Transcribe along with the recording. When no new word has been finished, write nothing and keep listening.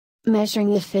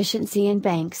Measuring Efficiency in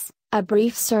Banks, a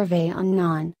Brief Survey on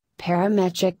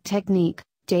Non-Parametric Technique,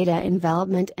 Data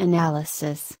Envelopment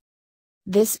Analysis.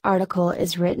 This article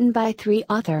is written by 3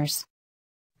 authors.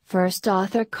 First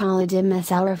author Khalidim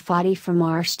S. Arafati from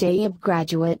Arshtayyab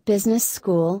Graduate Business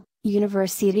School,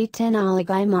 University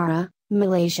Tenaga Imara,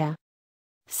 Malaysia.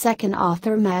 Second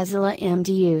author Mazila M.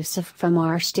 D. Yusuf from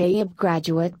Arshtayyab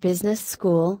Graduate Business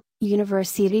School,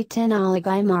 University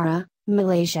Tenaga Imara,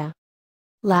 Malaysia.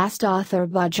 Last author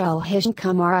Badrul Hisham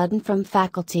Kamaruddin from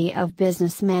Faculty of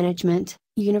Business Management,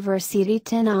 University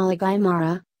Tenaga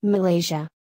Imara, Malaysia.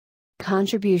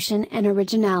 Contribution and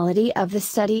originality of the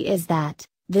study is that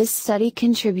this study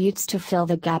contributes to fill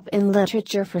the gap in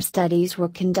literature for studies were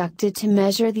conducted to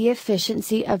measure the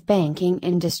efficiency of banking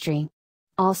industry.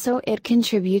 Also, it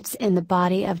contributes in the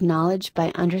body of knowledge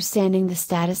by understanding the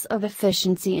status of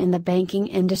efficiency in the banking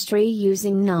industry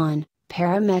using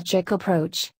non-parametric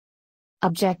approach.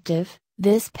 Objective: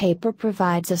 this paper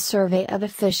provides a survey of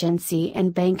efficiency in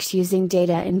banks using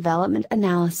data envelopment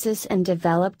analysis in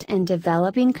developed and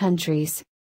developing countries.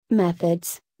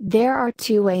 Methods: there are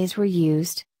 2 ways were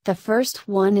used. The first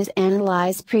one is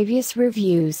analyze previous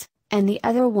reviews, and the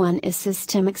other one is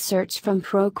systemic search from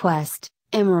ProQuest,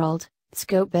 Emerald,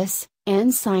 Scopus,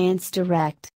 and Science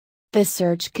Direct. The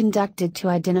search conducted to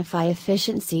identify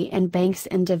efficiency in banks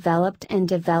in developed and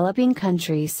developing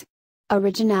countries.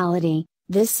 Originality: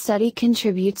 this study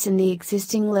contributes in the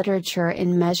existing literature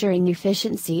in measuring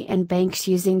efficiency in banks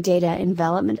using data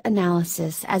envelopment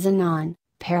analysis as a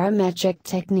non-parametric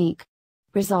technique.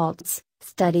 Results: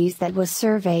 studies that was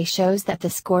survey shows that the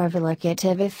score of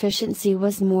allocative efficiency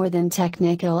was more than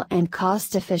technical and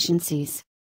cost efficiencies.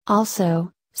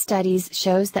 Also, studies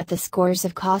shows that the scores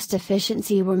of cost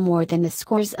efficiency were more than the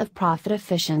scores of profit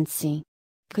efficiency.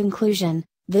 Conclusion: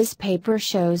 this paper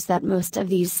shows that most of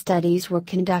these studies were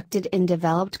conducted in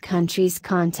developed countries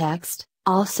context,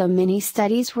 also many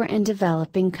studies were in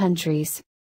developing countries.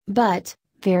 But,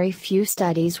 very few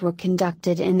studies were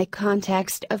conducted in the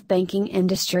context of banking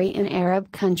industry in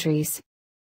Arab countries.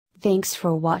 Thanks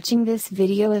for watching this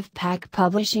video of PAC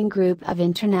Publishing Group of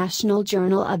International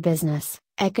Journal of Business,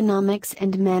 Economics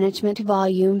and Management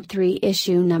Volume 3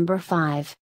 Issue Number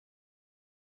 5.